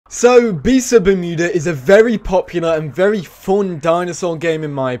So, Beasts of Bermuda is a very popular and very fun dinosaur game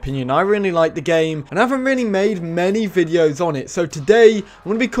in my opinion. I really like the game and I haven't really made many videos on it. So today, I'm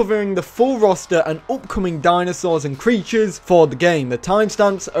going to be covering the full roster and upcoming dinosaurs and creatures for the game. The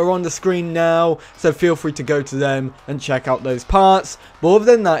timestamps are on the screen now, so feel free to go to them and check out those parts. But other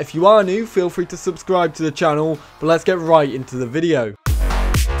than that, if you are new, feel free to subscribe to the channel. But let's get right into the video.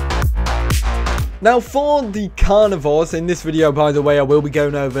 Now for the carnivores, in this video by the way, I will be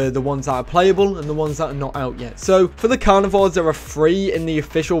going over the ones that are playable and the ones that are not out yet. So for the carnivores, there are 3 in the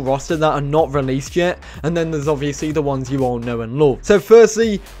official roster that are not released yet, and then there's obviously the ones you all know and love. So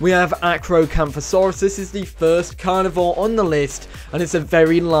firstly, we have Acrocanthosaurus. This is the first carnivore on the list, and it's a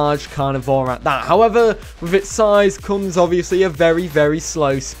very large carnivore at that. However, with its size comes obviously a very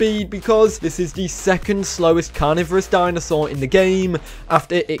slow speed, because this is the second slowest carnivorous dinosaur in the game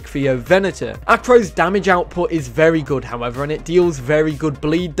after Ichthyovenator. Acro's damage output is very good, however, and it deals very good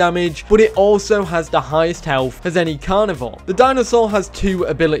bleed damage, but it also has the highest health as any carnivore. The dinosaur has 2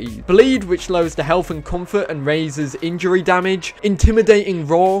 abilities: bleed, which lowers the health and comfort and raises injury damage; intimidating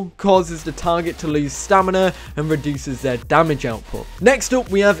roar causes the target to lose stamina and reduces their damage output. Next up,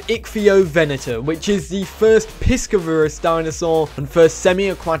 we have Ichthyovenator, which is the first piscivorous dinosaur and first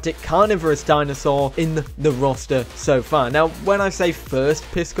semi-aquatic carnivorous dinosaur in the roster so far. Now, when I say first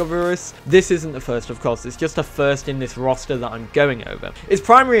piscivorous, this isn't the first, of course, it's just a first in this roster that I'm going over. Its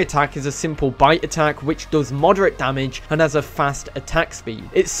primary attack is a simple bite attack, which does moderate damage and has a fast attack speed.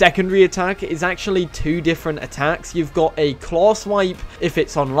 Its secondary attack is actually 2 different attacks. You've got a claw swipe if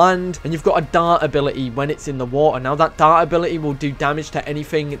it's on land, and you've got a dart ability when it's in the water. Now that dart ability will do damage to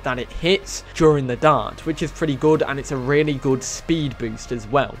anything that it hits during the dart, which is pretty good, and it's a really good speed boost as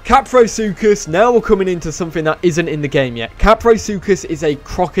well. Caprosuchus, now we're coming into something that isn't in the game yet. Caprosuchus is a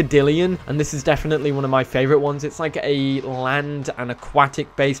crocodilian, and this is definitely one of my favorite ones. It's like a land and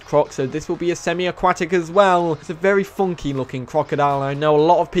aquatic based croc, so this will be a semi-aquatic as well. It's a very funky looking crocodile. I know a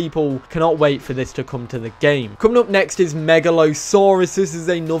lot of people cannot wait for this to come to the game. Coming up next is Megalosaurus. This is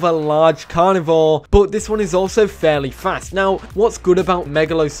another large carnivore, but this one is also fairly fast. Now, what's good about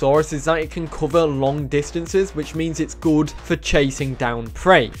Megalosaurus is that it can cover long distances, which means it's good for chasing down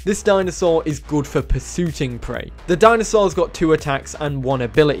prey. This dinosaur is good for pursuing prey. The dinosaur's got 2 attacks and 1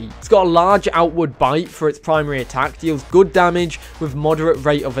 ability. It's got a large outward bite for its primary attack, deals good damage with moderate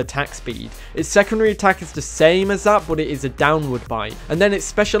rate of attack speed. Its secondary attack is the same as that, but it is a downward bite. And then its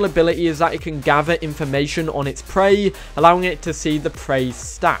special ability is that it can gather information on its prey, allowing it to see the prey's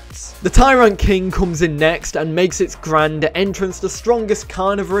stats. The Tyrant King comes in next and makes its grand entrance, the strongest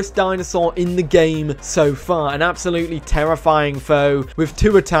carnivorous dinosaur in the game so far. An absolutely terrifying foe with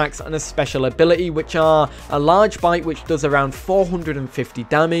 2 attacks and a special ability, which are a large bite, which does around 450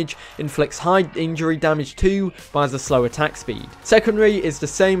 damage, inflicts high injury damage too, but has a slow attack speed. Secondary is the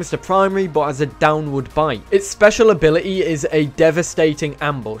same as the primary, but has a downward bite. Its special ability is a devastating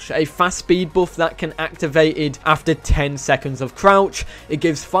ambush, a fast speed buff that can activated after 10 seconds of crouch. It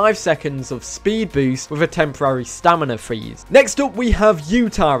gives 5 seconds of speed boost with a temporary stamina freeze. Next up, we have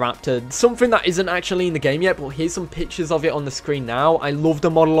Utahraptor, something that isn't actually in the game yet, but here's some pictures of it on the screen now. I love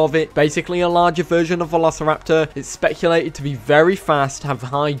the model of it. Basically a larger version of Velociraptor. It's speculated to be very fast, have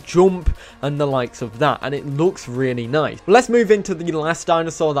high jump and the likes of that, and it looks really nice. But let's move into the last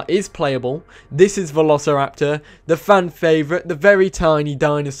dinosaur that is playable. This is Velociraptor, the fan favorite, the very tiny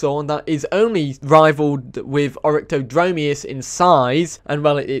dinosaur that is only rivaled with Orictodromeus in size, and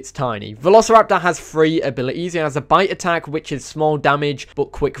well, it's tiny. Velociraptor has 3 abilities. It has a bite attack, which is small damage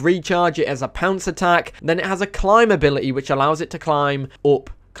but quick recharge. It has a pounce attack, and then it has a climb ability, which allows it to climb up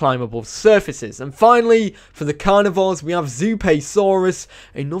climbable surfaces. And finally, for the carnivores, we have Zupasaurus,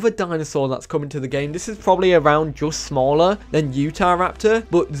 another dinosaur that's coming to the game. This is probably around just smaller than Utahraptor,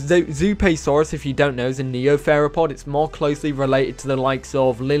 but Zupasaurus, if you don't know, is a neotheropod. It's more closely related to the likes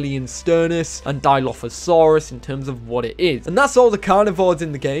of Liliensternus and Dilophosaurus in terms of what it is. And that's all the carnivores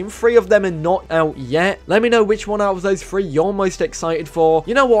in the game. 3 of them are not out yet. Let me know which one out of those 3 you're most excited for.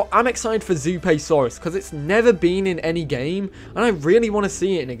 You know what? I'm excited for Zupasaurus because it's never been in any game, and I really want to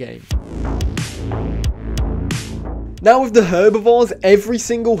see it in a game. Now with the herbivores, every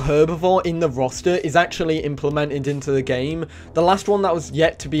single herbivore in the roster is actually implemented into the game. The last one that was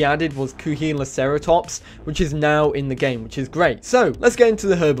yet to be added was Kuhilaceratops, which is now in the game, which is great. So let's get into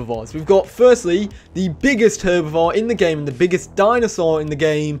the herbivores. We've got firstly the biggest herbivore in the game and the biggest dinosaur in the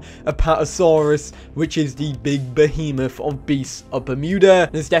game, Apatosaurus, which is the big behemoth of Beasts of Bermuda.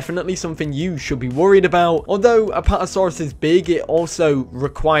 There's definitely something you should be worried about. Although Apatosaurus is big, it also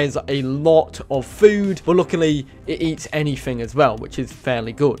requires a lot of food, but luckily it eats anything as well, which is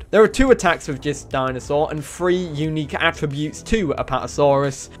fairly good. There are 2 attacks with this dinosaur and 3 unique attributes to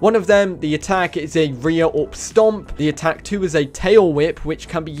Apatosaurus. One of them, the attack, is a rear up stomp. The attack 2 is a tail whip, which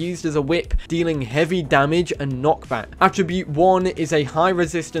can be used as a whip, dealing heavy damage and knockback. Attribute 1 is a high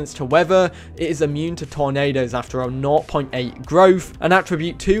resistance to weather. It is immune to tornadoes after a 0.8 growth. And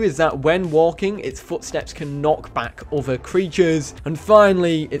attribute 2 is that when walking, its footsteps can knock back other creatures. And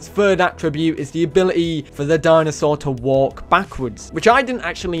finally, its third attribute is the ability for the dinosaur to walk backwards, which I didn't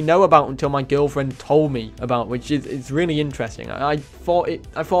actually know about until my girlfriend told me about, which is really interesting. I thought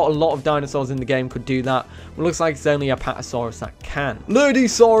a lot of dinosaurs in the game could do that. It looks like it's only Apatosaurus that can.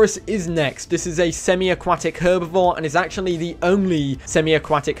 Lurdusaurus is next. This is a semi-aquatic herbivore and is actually the only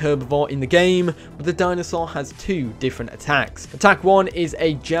semi-aquatic herbivore in the game, but the dinosaur has 2 different attacks. Attack 1 is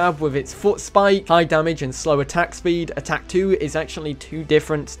a jab with its foot spike, high damage and slow attack speed. Attack 2 is actually 2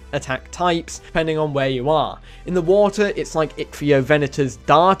 different attack types depending on where you are. In the water, it's like Ichthyovenator's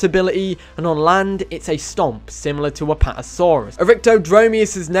dart ability, and on land, it's a stomp similar to Apatosaurus.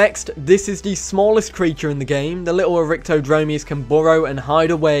 Eryctodromeus is next. This is the smallest creature in the game. The little Eryctodromeus can burrow and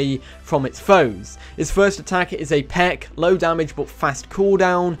hide away from its foes. Its first attack is a peck, low damage but fast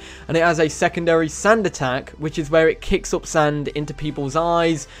cooldown, and it has a secondary sand attack, which is where it kicks up sand into people's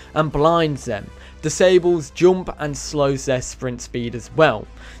eyes and blinds them. Disables jump and slows their sprint speed as well.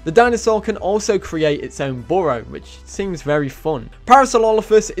 The dinosaur can also create its own burrow, which seems very fun.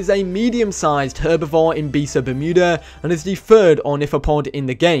 Parasaurolophus is a medium-sized herbivore in Beasts of Bermuda and is the 3rd ornithopod in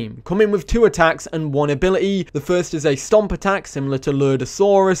the game, coming with 2 attacks and 1 ability. The first is a stomp attack similar to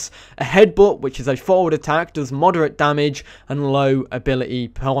Lurdusaurus, a headbutt, which is a forward attack, does moderate damage and low ability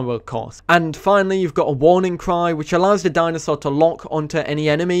power cost. And finally, you've got a warning cry, which allows the dinosaur to lock onto any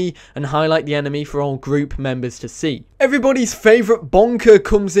enemy and highlight the enemy for all group members to see. Everybody's favorite bonker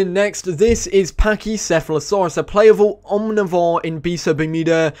comes in next. This is Pachycephalosaurus, a playable omnivore in Beasts of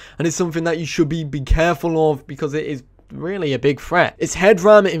Bermuda, and it's something that you should be careful of because it is really a big threat. Its head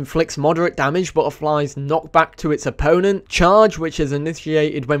ram inflicts moderate damage but applies knockback to its opponent, charge, which is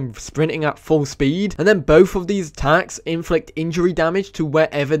initiated when sprinting at full speed, and then both of these attacks inflict injury damage to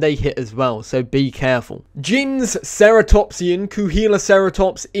wherever they hit as well, so be careful. Jin's Ceratopsian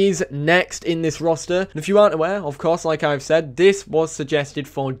Kuhiloceratops is next in this roster, and if you aren't aware, of course, like I've said, this was suggested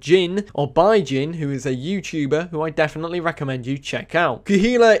for Jin, or by Jin, who is a YouTuber who I definitely recommend you check out.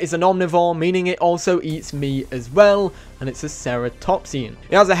 Kuhila is an omnivore, meaning it also eats meat as well, and it's a ceratopsian.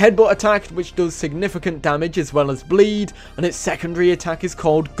 It has a headbutt attack which does significant damage as well as bleed, and its secondary attack is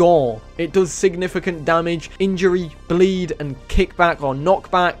called Gore. It does significant damage, injury, bleed, and kickback or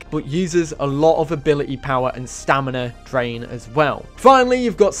knockback, but uses a lot of ability power and stamina drain as well. Finally,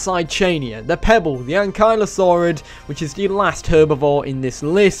 you've got Sidechania, the pebble, the ankylosaurid, which is the last herbivore in this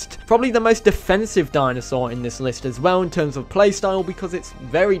list. Probably the most defensive dinosaur in this list as well in terms of playstyle because it's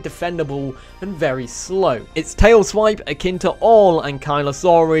very defendable and very slow. Its tail swipe, akin to all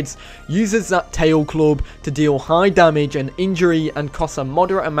ankylosaurids, uses that tail club to deal high damage and injury and costs a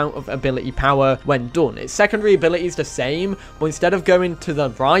moderate amount of ability power when done. Its secondary ability is the same, but instead of going to the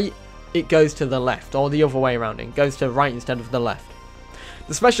right, it goes to the left, or the other way around. It goes to the right instead of the left.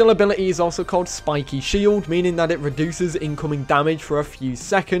 The special ability is also called Spiky Shield, meaning that it reduces incoming damage for a few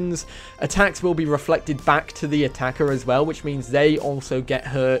seconds. Attacks will be reflected back to the attacker as well, which means they also get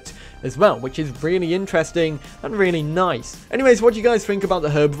hurt as well, which is really interesting and really nice. Anyways, what do you guys think about the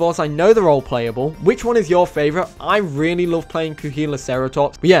herbivores? I know they're all playable. Which one is your favorite? I really love playing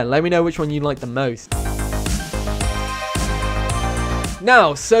Kuhiloceratops. But yeah, let me know which one you like the most.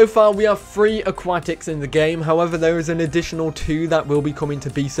 Now, so far we have 3 aquatics in the game, however there is an additional 2 that will be coming to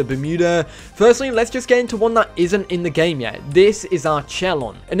Beasts of Bermuda. Firstly, let's just get into one that isn't in the game yet. This is our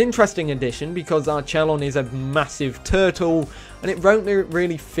Chelon. An interesting addition because our Chelon is a massive turtle and it won't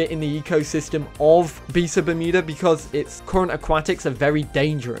really fit in the ecosystem of Beasts of Bermuda because its current aquatics are very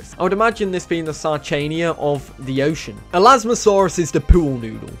dangerous. I would imagine this being the Sarchania of the ocean. Elasmosaurus is the pool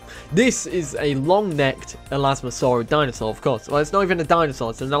noodle. This is a long-necked elasmosaurid dinosaur, of course. Well, it's not even a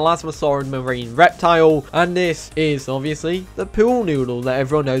dinosaur, it's an elasmosaurid marine reptile, and this is obviously the pool noodle that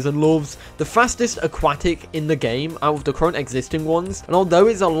everyone knows and loves. The fastest aquatic in the game out of the current existing ones, and although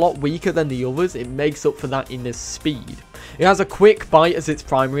it's a lot weaker than the others, it makes up for that in the speed. It has a quick bite as its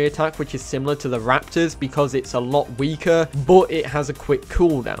primary attack, which is similar to the raptors because it's a lot weaker, but it has a quick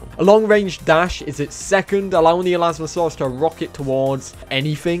cooldown. A long-range dash is its second, allowing the Elasmosaurus to rocket towards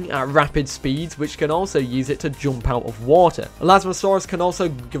anything at rapid speeds, which can also use it to jump out of water. Elasmosaurus can also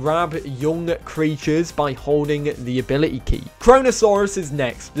grab young creatures by holding the ability key. Kronosaurus is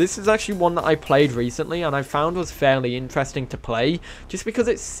next. This is actually one that I played recently and I found was fairly interesting to play just because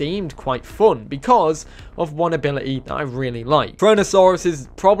it seemed quite fun because of one ability that I really like. Kronosaurus is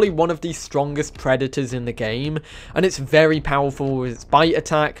probably one of the strongest predators in the game, and it's very powerful with its bite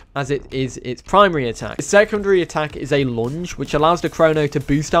attack as it is its primary attack. Its secondary attack is a lunge, which allows the Chrono to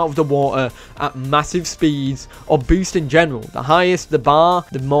boost out of the water at massive speeds, or boost in general. The higher the bar,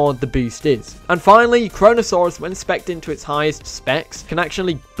 the more the boost is. And finally, Kronosaurus, when spec'd into its highest specs, can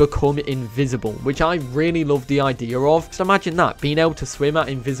actually become invisible, which I really love the idea of. Just imagine that, being able to swim at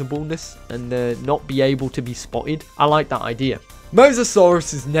invisibleness and not be able to be spotted. I like that idea.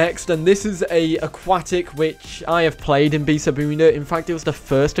 Mosasaurus is next, and this is a aquatic which I have played in Beasts of Bermuda. In fact, it was the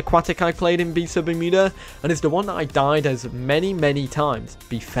first aquatic I played in Beasts of Bermuda, and it's the one that I died as many times. To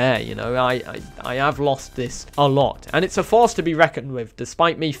be fair, you know, I have lost this a lot, and it's a force to be reckoned with,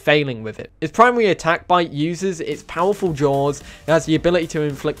 despite me failing with it. Its primary attack bite uses its powerful jaws. It has the ability to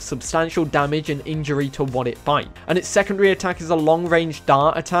inflict substantial damage and injury to what it bites, and its secondary attack is a long-range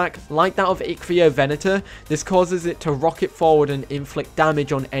dart attack. Like that of Ichthyovenator, this causes it to rocket forward and inflict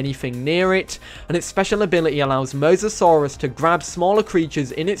damage on anything near it, and its special ability allows Mosasaurus to grab smaller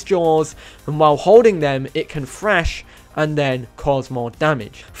creatures in its jaws, and while holding them it can thrash and then cause more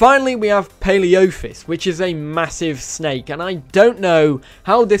damage. Finally, we have Paleophis, which is a massive snake, and I don't know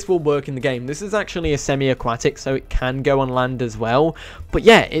how this will work in the game. This is actually a semi-aquatic, so it can go on land as well. But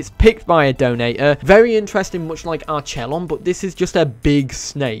yeah, it's picked by a donator. Very interesting, much like Archelon, but this is just a big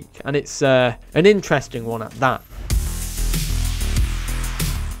snake, and it's an interesting one at that.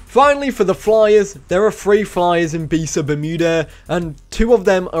 Finally, for the flyers, there are 3 flyers in Beasts of Bermuda, and 2 of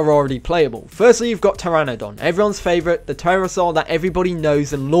them are already playable. Firstly, you've got Pteranodon, everyone's favourite, the pterosaur that everybody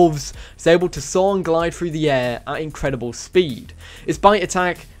knows and loves. It's able to soar and glide through the air at incredible speed. Its bite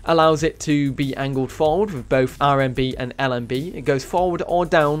attack allows it to be angled forward with both RMB and LMB. It goes forward or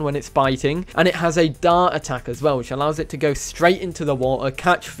down when it's biting, and it has a dart attack as well, which allows it to go straight into the water,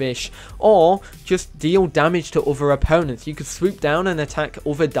 catch fish, or just deal damage to other opponents. You could swoop down and attack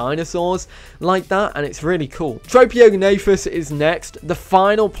other dinosaurs like that, and it's really cool. Tropionaphus is next, the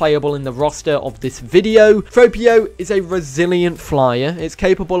final playable in the roster of this video. Tropio is a resilient flyer. It's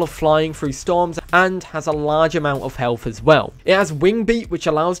capable of flying through storms and has a large amount of health as well. It has wing beat, which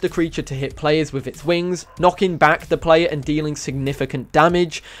allows the creature to hit players with its wings, knocking back the player and dealing significant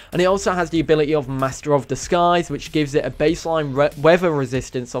damage. And it also has the ability of Master of Disguise, which gives it a baseline weather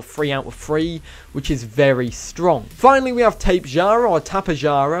resistance of 3 out of 3, which is very strong. Finally, we have Tapejara or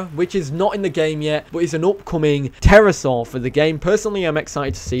Tapejara, which is not in the game yet, but is an upcoming pterosaur for the game. Personally, I'm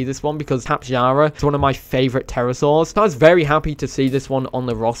excited to see this one because Tapejara is one of my favorite pterosaurs. So I was very happy to see this one on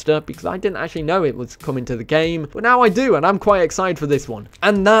the roster because I didn't actually know it was coming to the game, but now I do, and I'm quite excited for this one.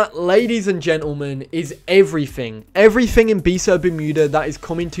 And that, ladies and gentlemen, is everything in Beasts of Bermuda that is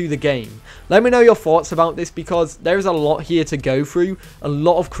coming to the game. Let me know your thoughts about this because there's a lot here to go through, a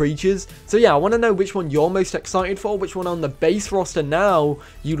lot of creatures. So yeah, I want to know which one you're most excited for, which one on the base roster now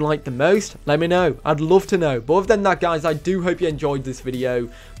you like the most. Let me know, I'd love to know. But other than that, guys, I do hope you enjoyed this video,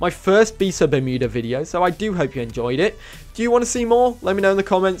 my first Beasts of Bermuda video, so I do hope you enjoyed it. Do you want to see more? Let me know in the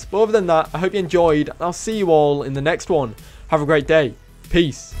comments. But other than that, I hope you enjoyed, and I'll see you all in the next one. Have a great day.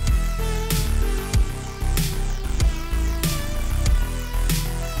 Peace.